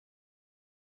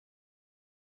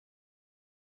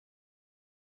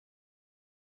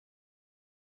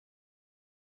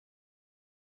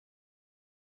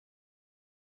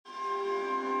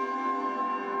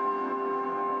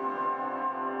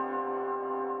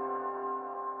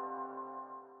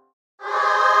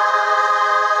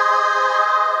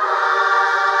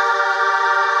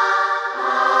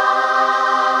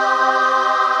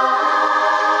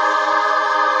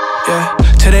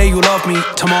Today you love me,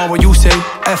 tomorrow you say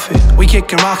F it. We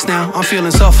kicking rocks now, I'm feeling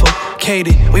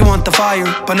suffocated. We want the fire,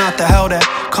 but not the hell that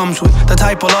comes with the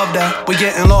type of love that we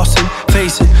getting lost in.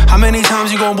 Face it, how many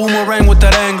times you gon' boomerang with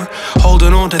that anger?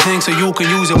 Holding on to things so you can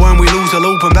use it when we lose it.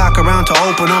 Looping back around to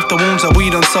open up the wounds that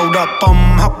we done sewed up.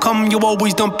 How come you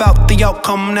always dump out the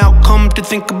outcome? Now come to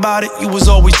think about it, you was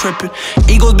always tripping.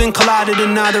 Egos been collided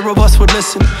and neither of us would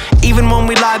listen. Even when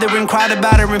we lied there and cried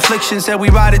about our inflictions, said we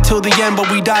ride it till the end,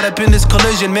 but we died up in this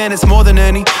collision. Man, it's more than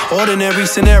any ordinary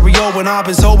scenario when I've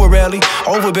been sober rarely,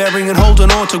 overbearing and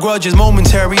holding on to grudges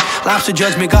momentary. Lapse of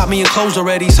judgment got me enclosed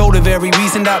already, so the very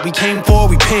reason that we came for,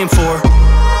 we paying for.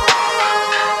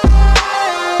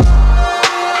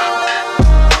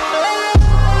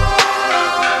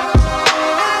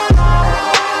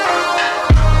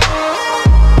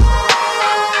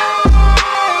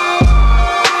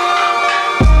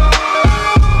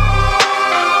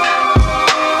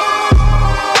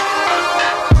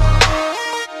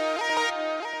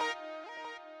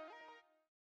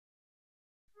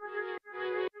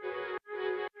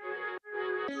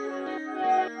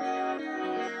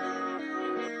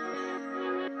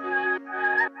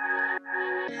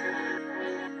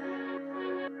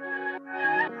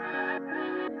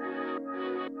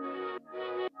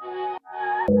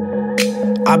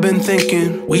 I've been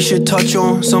thinking we should touch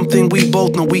on something we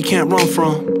both know we can't run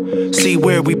from. See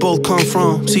where we both come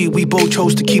from. See, we both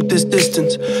chose to keep this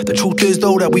distance. The truth is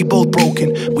though that we both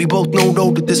broken. We both know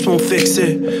though that this won't fix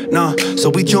it. Nah, so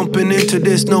we jumping into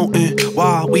this knowing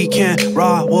why we can't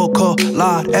ride, we'll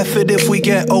collide. F it if we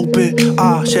get open.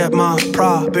 I shed my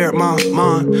pride, bear my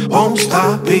mind. Won't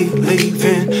stop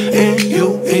believing in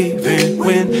you even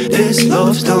when this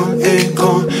love's done and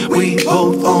gone. We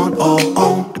both on our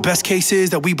own. The best case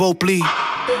is that we both bleed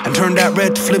and turn that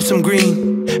red to flip some green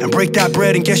and break that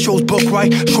bread and get shows book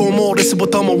right. Show them all this is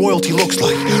what Thelma royalty looks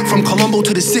like. From Columbo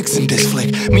to the 6 in this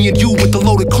flick. Me and you with the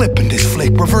loaded clip in this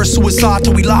flick. Reverse suicide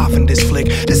till we live in this flick.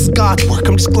 This is God's work,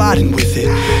 I'm just gliding with it.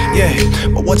 Yeah,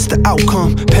 but what's the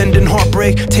outcome? Pending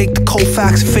heartbreak, take the cold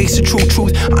facts and face the true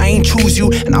truth. I ain't choose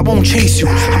you and I won't chase you.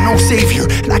 I'm no savior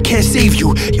and I can't save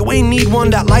you. You ain't need one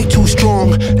that light too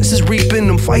strong. This is reaping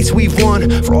them fights we've won.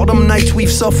 For all them nights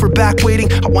we've suffered back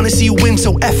waiting. I wanna see you win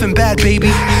so effing bad, baby.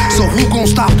 So who gon'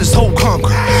 stop this whole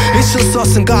conquer? It's just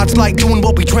us and God's light doing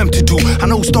what we dreamt to do. I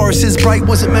know stars is bright,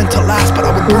 wasn't meant to last, but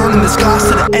I would burn in the skies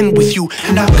to the end with you.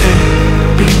 And I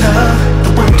could be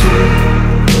the one to,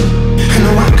 I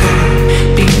know I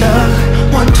could be the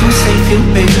one to save you,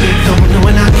 baby. Don't know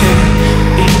when I could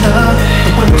be the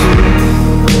one to